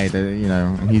to hide. You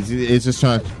know, he's just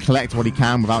trying to collect what he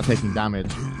can without taking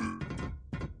damage.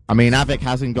 I mean, av3k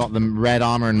hasn't got the red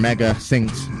armor and mega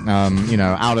synced, you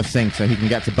know, out of sync, so he can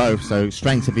get to both. So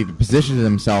strenx, if he positions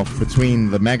himself between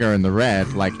the mega and the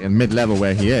red, like in mid-level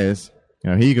where he is,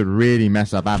 you know, he could really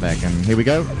mess up av3k. And here we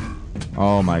go.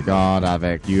 Oh my god,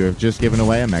 av3k, you have just given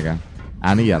away a mega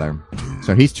and a yellow.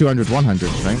 So he's 200, 100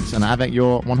 strenx, and av3k,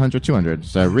 you're 100, 200.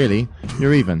 So really,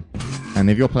 you're even. And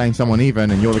if you're playing someone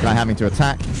even and you're the guy having to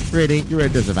attack, really, you're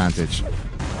at a disadvantage.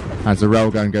 As the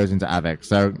railgun goes into av3k.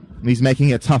 So he's making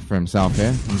it tough for himself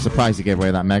here. I'm surprised he gave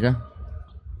away that mega.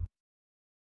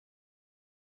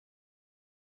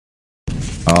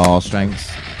 Oh,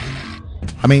 strenx.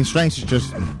 I mean, strenx is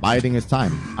just biding his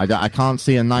time. I can't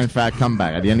see a 9-frag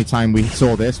comeback. The only time we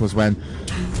saw this was when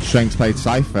strenx played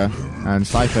Cypher, and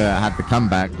Cypher had the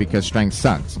comeback because strenx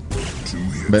sucked.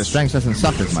 But strenx doesn't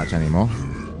suck as much anymore.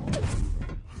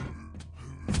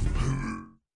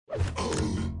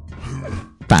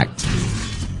 Fact.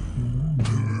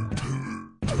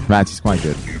 That is quite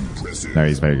good. No,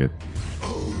 he's very good.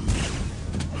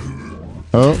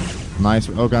 Oh, nice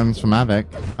guns from av3k,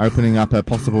 opening up a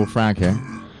possible frag here.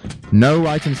 No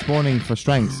item spawning for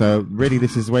strenx, so really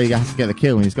this is where he has to get the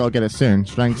kill, and he's got to get it soon.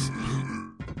 strenx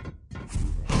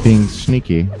being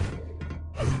sneaky.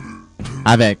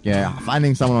 av3k, yeah,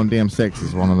 finding someone on DM6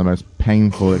 is one of the most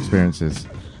painful experiences.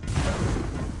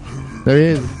 There he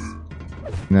is.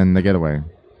 And then the getaway.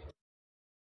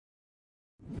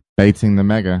 Baiting the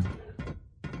mega.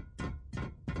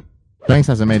 strenx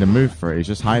hasn't made a move for it, he's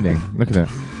just hiding. Look at it.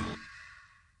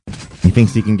 He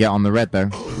thinks he can get on the red though.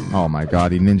 Oh my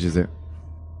god, he ninjas it.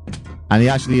 And he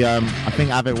actually, I think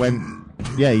av3k went,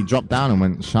 yeah, he dropped down and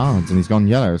went shards and he's gone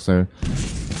yellow, so.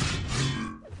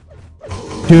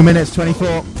 2 minutes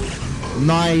 24.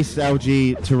 Nice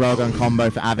LG to railgun combo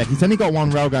for av3k. He's only got one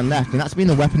railgun left, and that's been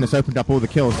the weapon that's opened up all the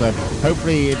kills, so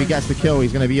hopefully if he gets the kill,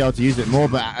 he's going to be able to use it more,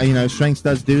 but, you know, strenx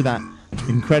does do that.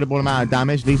 Incredible amount of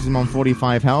damage, leaves him on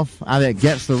 45 health. av3k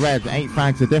gets the red, 8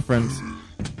 frags the difference.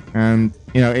 And,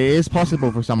 you know, it is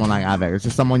possible for someone like av3k. It's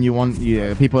just someone you want,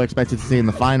 people expected to see in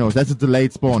the finals. There's a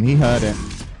delayed spawn. He heard it.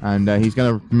 And he's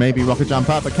going to maybe rocket jump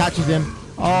up, but catches him.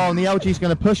 Oh, and the LG's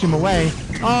going to push him away.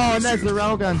 Oh, and there's the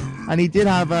railgun. And he did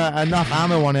have enough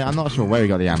ammo on it. I'm not sure where he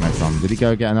got the ammo from. Did he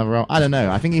go get another rail? I don't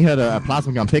know. I think he heard a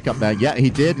plasma gun pickup there. Yeah, he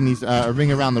did. And he's a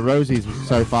ring around the rosies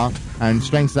so far. And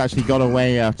strenx has actually got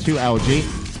away to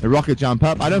LG. The rocket jump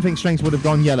up. I don't think strenx would have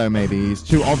gone yellow, maybe. He's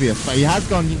too obvious. But he has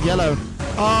gone yellow.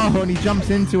 Oh, and he jumps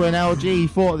into an LG. He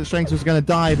thought that strenx was going to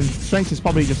dive. And strenx is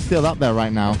probably just still up there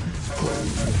right now.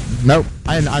 Nope.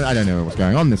 I don't know what's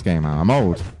going on in this game. I'm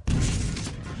old.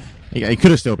 He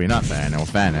could have still been up there, in all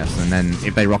fairness. And then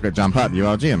if they rocket jump up, you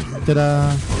LG him.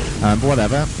 Ta-da! But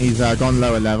whatever. He's gone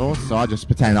lower levels, so I'll just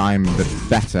pretend I'm the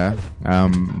better.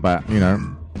 But, you know,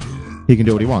 he can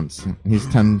do what he wants. He's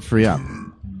 10-3 up.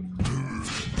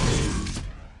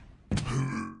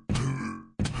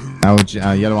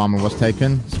 Yellow armor was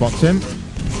taken. Spots him.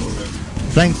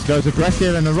 strenx goes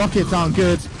aggressive, and the rockets aren't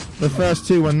good. The first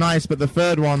two were nice, but the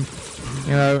third one,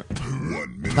 you know,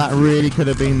 that really could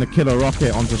have been the killer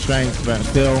rocket onto strenx, but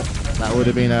still, that would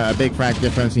have been a big frag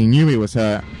difference. He knew he was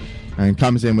hurt, and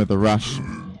comes in with the rush.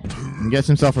 And gets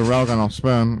himself a railgun off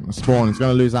spawn. He's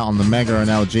going to lose out on the Mega and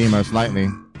LG most likely.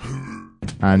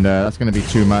 And that's going to be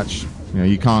too much. You know,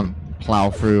 you can't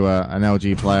plow through an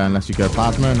LG player unless you go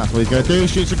plasma, and that's what he's going to do.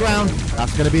 Shoots the ground.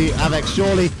 That's going to be av3k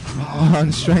surely. Oh,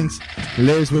 and strenx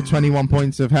lives with 21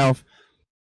 points of health.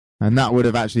 And that would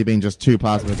have actually been just 2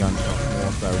 plasma guns.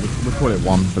 So we'll call it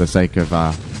 1 for the sake of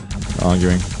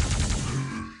arguing.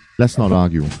 Let's not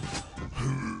argue.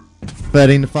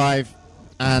 13-5.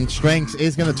 And strenx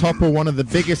is going to topple one of the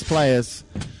biggest players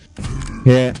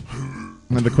here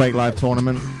in the Quake Live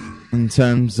tournament in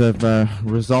terms of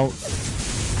results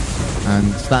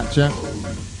and stature.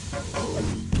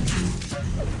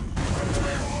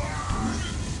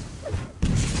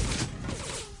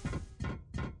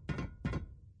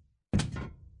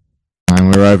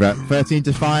 And we're over at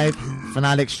 13-5.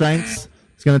 Fnatic strenx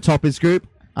is going to top his group.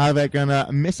 They're going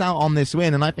to miss out on this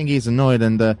win, and I think he's annoyed.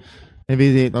 And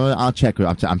maybe I'll check.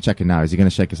 I'm checking now. Is he going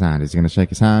to shake his hand? Is he going to shake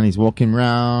his hand? He's walking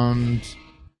round.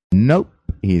 Nope.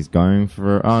 He's going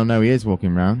for... Oh, no, he is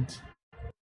walking round.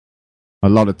 A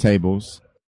lot of tables.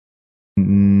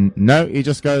 No, he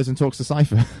just goes and talks to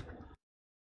Cypher.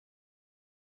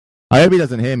 I hope he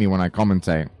doesn't hear me when I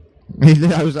commentate. I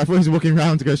thought he was walking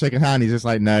around to go shake a hand. He's just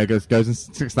like, no, goes and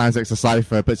sits down next to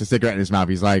Cypher, puts a cigarette in his mouth.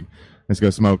 He's like, let's go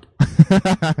smoke.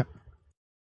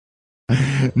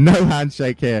 No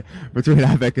handshake here between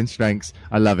av3k and strenx.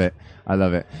 I love it. I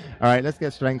love it. All right, let's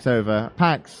get strenx over.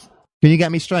 Pax, can you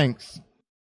get me strenx?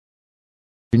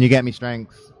 Can you get me strenx?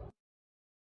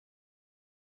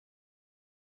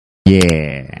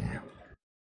 Yeah.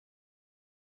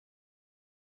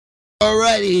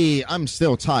 Alrighty, I'm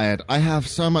still tired. I have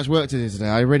so much work to do today.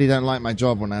 I really don't like my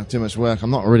job when I have too much work. I'm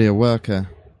not really a worker.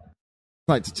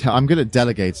 I'm good at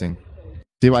delegating.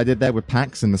 See what I did there with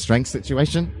Pax in the strenx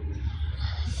situation?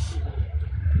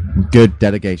 Good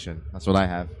delegation. That's what I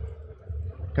have.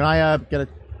 Can I get a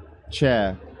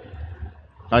chair?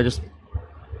 Just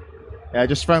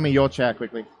throw me your chair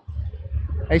quickly.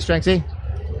 Hey, Strenxy.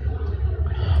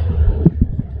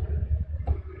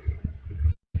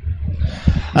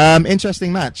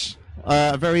 Interesting match.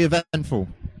 Very eventful.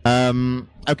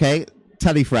 Okay,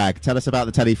 telefrag. Tell us about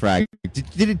the telefrag.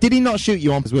 Did he not shoot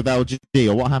you on with LG,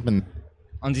 or what happened?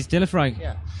 On this telefrag?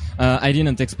 Yeah. I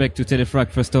didn't expect to telefrag,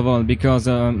 first of all, because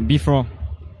before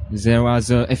there was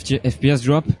a FPS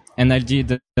drop, and I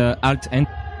did Alt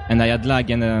Enter, and I had lag,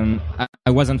 and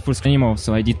I wasn't full screen anymore,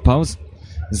 so I did pause.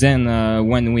 Then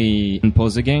when we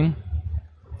pause again,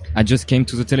 I just came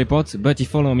to the teleport, but he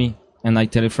followed me, and I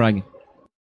telefrag.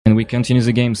 And we continue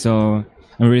the game, so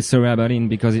I'm really sorry about it,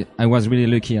 because I was really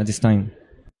lucky at this time.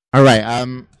 Alright,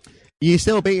 you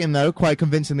still beat him, though, quite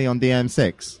convincingly on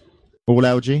DM6. All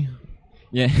LG?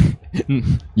 Yeah.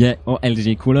 Yeah, all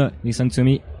LG. Cooler, listen to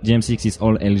me, DM6 is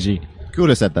all LG.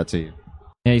 Cooler said that to you.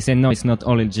 Yeah, he said no, it's not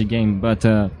all LG game, but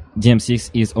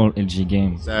DM6 is all LG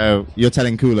game. So, you're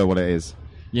telling Cooler what it is?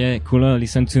 Yeah, Cooler,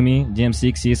 listen to me,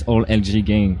 DM6 is all LG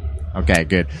game. Okay,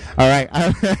 good. Alright,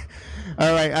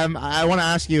 alright, I want to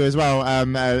ask you as well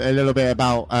a little bit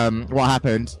about what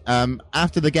happened.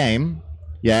 After the game,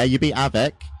 yeah, you beat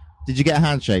av3k. Did you get a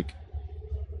handshake?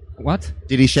 What?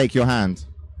 Did he shake your hand?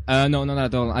 No, not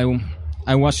at all.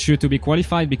 I was sure to be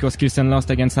qualified because Kirsten lost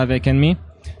against av3k and me.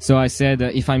 So I said,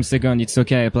 if I'm second, it's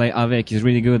okay. I play av3k. He's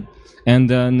really good. And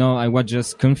no, I was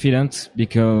just confident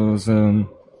because...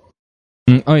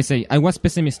 I was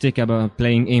pessimistic about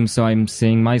playing him. So I'm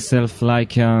saying myself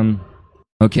like,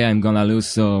 okay, I'm gonna lose.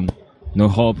 So no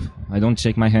hope. I don't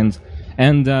shake my hand.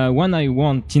 And when I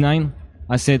won T9,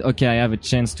 I said, okay, I have a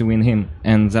chance to win him.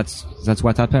 And that's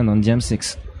what happened on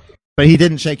DM6. But he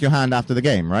didn't shake your hand after the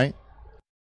game, right?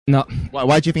 No.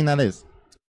 Why do you think that is?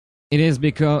 It is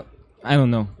because I don't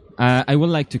know. I would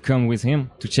like to come with him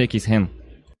to check his hand,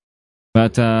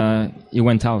 but he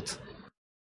went out.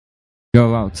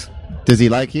 Go out. Does he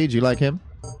like you? Do you like him?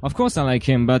 Of course, I like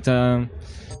him, but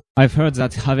I've heard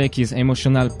that Havek is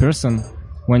emotional person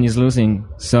when he's losing.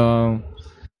 So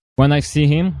when I see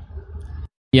him,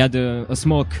 he had a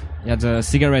smoke. He had a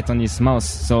cigarette on his mouth.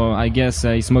 So I guess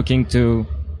he's smoking to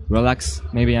relax.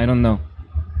 Maybe, I don't know.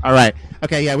 All right.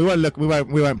 Okay. Yeah. We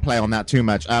won't play on that too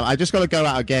much. I just got to go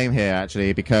out of game here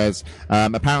actually because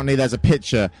apparently there's a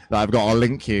picture that I've got to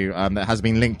link you that has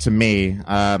been linked to me. We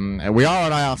are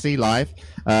on IRC live.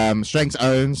 Strenx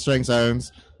owns. Strength.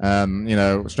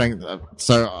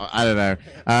 So I don't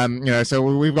know. So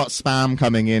we've got spam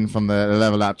coming in from the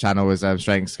Level Up channel, as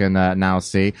Strenx can now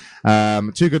see.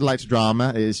 Too good light to drama,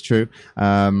 it is true.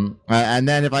 And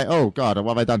then if oh god,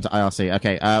 what have I done to IRC?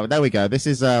 Okay, there we go. This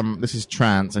is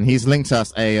Trance, and he's linked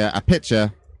us a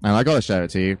picture, and I gotta show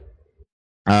it to you.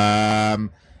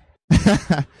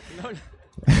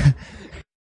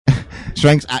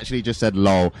 Strenx actually just said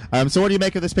lol. So what do you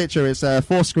make of this picture? It's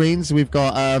 4 screens. We've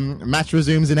got match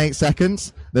resumes in 8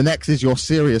 seconds. The next is your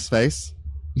serious face.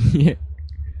 Yeah.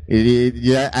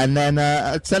 Yeah, and then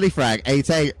telefrag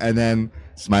 8-8, and then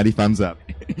smiley thumbs up.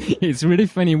 It's really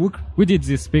funny. Who did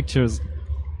these pictures?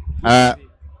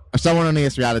 Someone on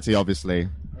ES Reality, obviously.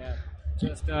 Yeah.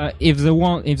 Just if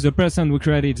the person who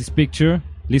created this picture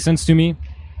listens to me,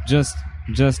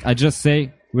 I just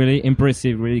say, really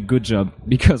impressive, really good job,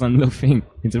 because I'm laughing.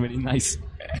 It's really nice.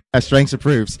 Strenx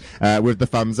approves with the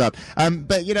thumbs up.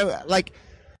 But like,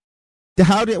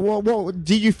 what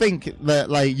do you think that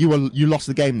like you lost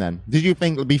the game then? Did you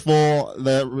think before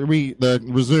the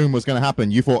resume was going to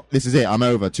happen, you thought this is it, I'm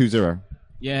over 2-0?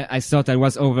 Yeah, I thought I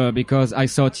was over because I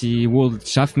thought he would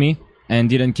shaft me and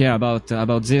didn't care about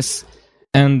this,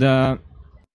 and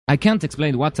I can't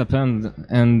explain what happened,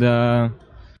 and.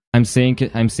 I'm saying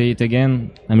it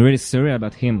again. I'm really sorry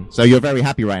about him. So you're very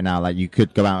happy right now, like you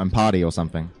could go out and party or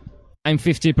something? I'm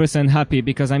 50% happy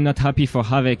because I'm not happy for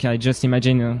Havek. I just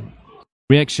imagine a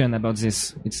reaction about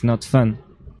this. It's not fun.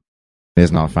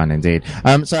 It's not fun indeed.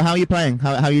 So how are you playing?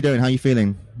 How are you doing? How are you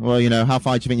feeling? Well, how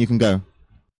far do you think you can go?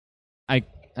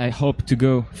 I hope to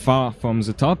go far from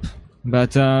the top,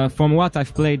 but from what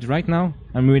I've played right now,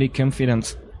 I'm really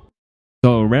confident.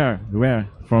 So rare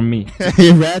from me.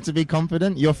 You're rare to be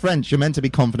confident? You're French. You're meant to be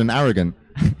confident, arrogant.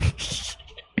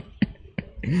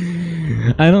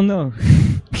 I don't know.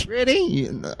 Really?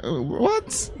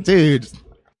 What? Dude.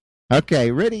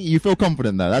 Okay, really? You feel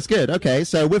confident though? That's good. Okay,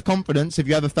 so with confidence, have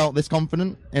you ever felt this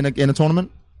confident in a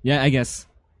tournament? Yeah, I guess.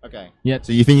 Okay. Yeah.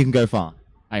 So you think you can go far?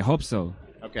 I hope so.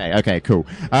 Okay, cool.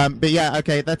 But yeah,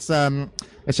 okay, let's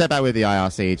check back with the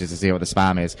IRC just to see what the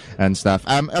spam is and stuff.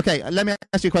 Okay, let me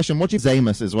ask you a question. What do you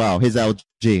Zamus as well? His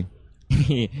LG.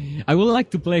 I would like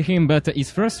to play him, but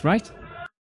he's first, right?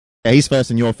 Yeah, he's first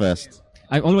and you're first.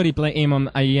 I already play him on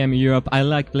IEM Europe. I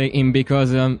like playing him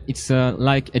because it's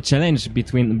like a challenge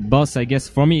between boss, I guess.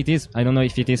 For me it is. I don't know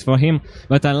if it is for him,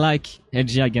 but I like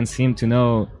LG against him to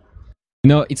know,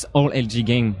 it's all LG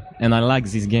game, and I like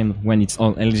this game when it's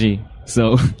all LG.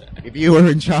 So, if you were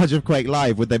in charge of Quake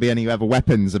Live, would there be any other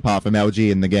weapons apart from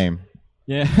LG in the game?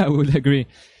 Yeah, I would agree.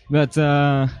 But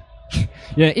yeah,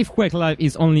 if Quake Live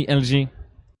is only LG.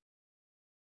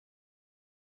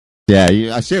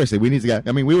 Yeah, seriously, we need to get.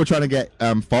 I mean, we were trying to get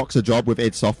Fox a job with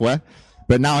id Software,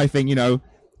 but now I think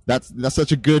that's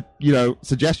such a good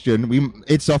suggestion.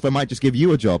 id Software might just give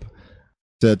you a job.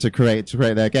 To create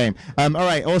their game. All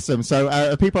right, awesome.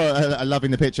 So people are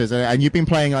loving the pictures, and you've been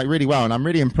playing like really well, and I'm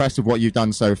really impressed with what you've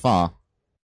done so far.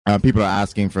 People are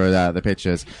asking for the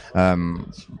pictures.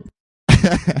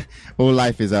 All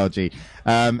life is LG.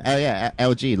 Yeah,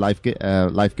 LG,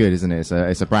 life good, isn't it?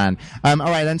 It's a brand. All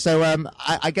right, then. So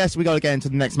I guess we got to get into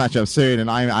the next matchup soon,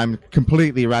 and I'm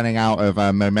completely running out of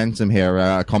momentum here,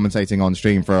 commentating on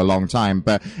stream for a long time.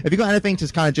 But if you got anything to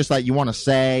kind of just like you want to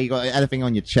say, you got anything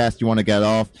on your chest you want to get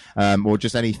off, or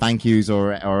just any thank yous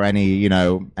or any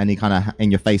any kind of in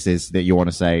your faces that you want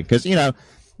to say, because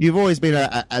you've always been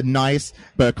a nice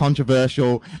but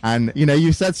controversial, and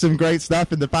you said some great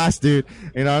stuff in the past, dude.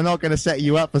 I'm not going to set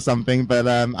you up for something, but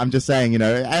I'm just saying,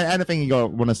 anything you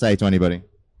want to say to anybody.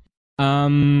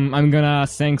 I'm gonna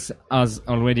thanks as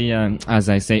already as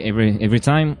I say every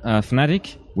time,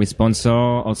 Fnatic with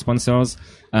sponsors.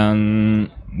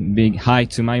 Big hi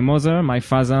to my mother, my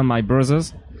father, my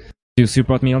brothers to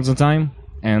support me all the time,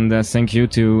 and thank you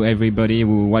to everybody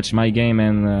who watch my game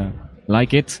and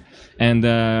like it. And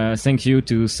thank you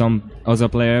to some other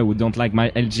player who don't like my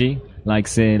LG, like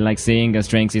saying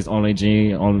Strenx is all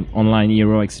LG, all online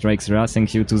hero, extra.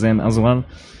 Thank you to them as well.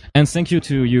 And thank you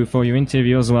to you for your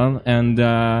interview as well.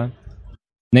 And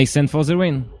Nathan for the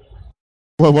win.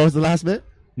 What was the last bit?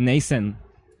 Nathan.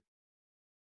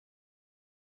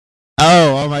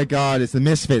 Oh my God, it's the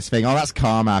Misfits thing. Oh, that's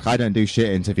Carmack. I don't do shit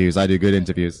interviews. I do good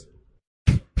interviews.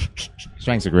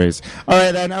 Strenx agrees. All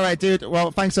right then. All right, dude.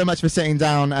 Well, thanks so much for sitting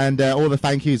down, and all the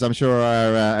thank yous I'm sure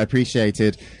are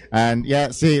appreciated. And yeah,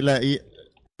 see, look, you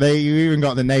even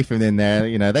got the Nathan in there.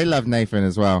 You know, they love Nathan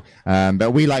as well.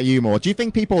 But we like you more. Do you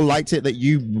think people liked it that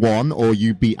you won or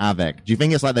you beat Avec? Do you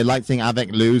think it's like they liked seeing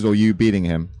Avec lose or you beating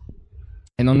him?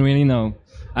 I don't really know.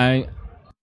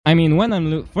 I mean,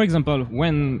 when for example,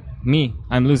 when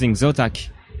I'm losing Zotac,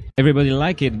 everybody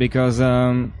like it because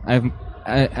I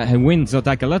win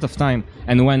Zotac a lot of time.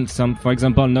 And when for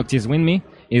example, Noctis win me,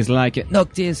 it's like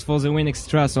Noctis for the win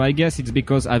extra. So I guess it's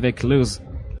because Avec lose,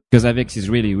 because Avec is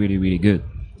really, really, really good.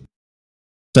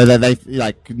 So that they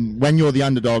like when you're the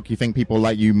underdog, you think people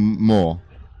like you more?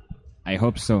 I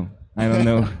hope so. I don't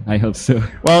know. I hope so.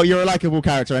 Well, you're a likable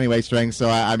character anyway, Strenx, so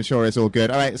I'm sure it's all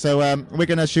good. All right, so we're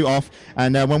going to shoot off,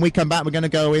 and when we come back, we're going to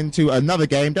go into another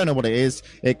game. Don't know what it is.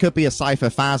 It could be a Cypher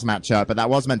Faz matchup, but that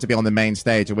was meant to be on the main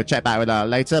stage, and we'll check back with that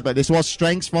later. But this was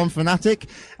Strenx from Fnatic,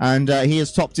 and he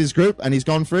has topped his group, and he's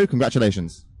gone through.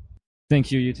 Congratulations. Thank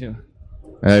you, you too.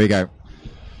 There we go.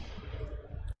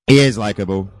 He is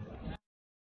likable.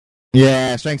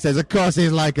 Yeah, Strenx says, of course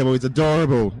he's likable. He's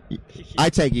adorable. I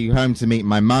take you home to meet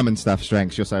my mum and stuff,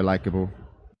 Strenx. You're so likable.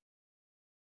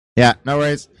 Yeah, no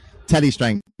worries. Teddy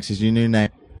Strenx is your new name.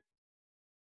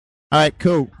 All right,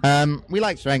 cool. We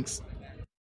like Strenx.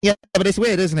 Yeah, but it's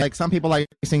weird, isn't it? Like, some people like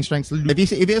seeing Strenx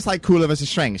lose. If it's like Cooler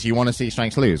versus Strenx, you want to see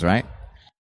Strenx lose, right?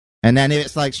 And then if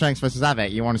it's like Strenx versus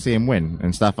Avec, you want to see him win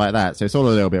and stuff like that. So it's all a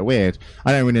little bit weird.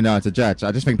 I don't really know how to judge.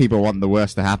 I just think people want the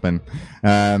worst to happen.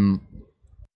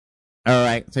 All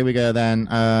right, so here we go then.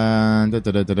 We're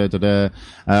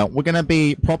going to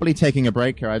be probably taking a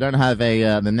break here. I don't have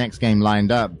the next game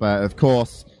lined up, but of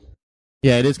course,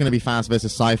 yeah, it is going to be Faz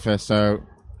versus Cypher, so...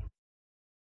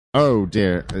 Oh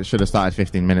dear, it should have started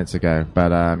 15 minutes ago,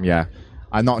 but yeah.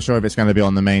 I'm not sure if it's going to be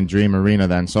on the main Dream Arena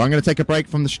then. So I'm going to take a break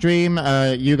from the stream.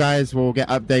 You guys will get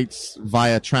updates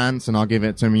via Trance, and I'll give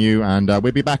it to you, and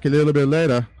we'll be back a little bit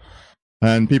later.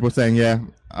 And people saying, yeah,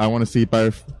 I want to see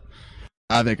both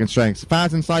Avec and Strenx.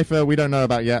 Faz and Cypher, we don't know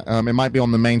about yet. It might be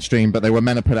on the main stream, but they were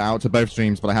meant to put it out to both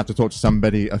streams, but I have to talk to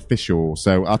somebody official.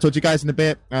 So I'll talk to you guys in a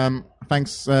bit.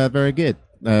 Thanks, very good.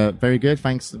 Very good.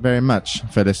 Thanks very much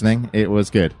for listening. It was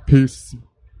good. Peace.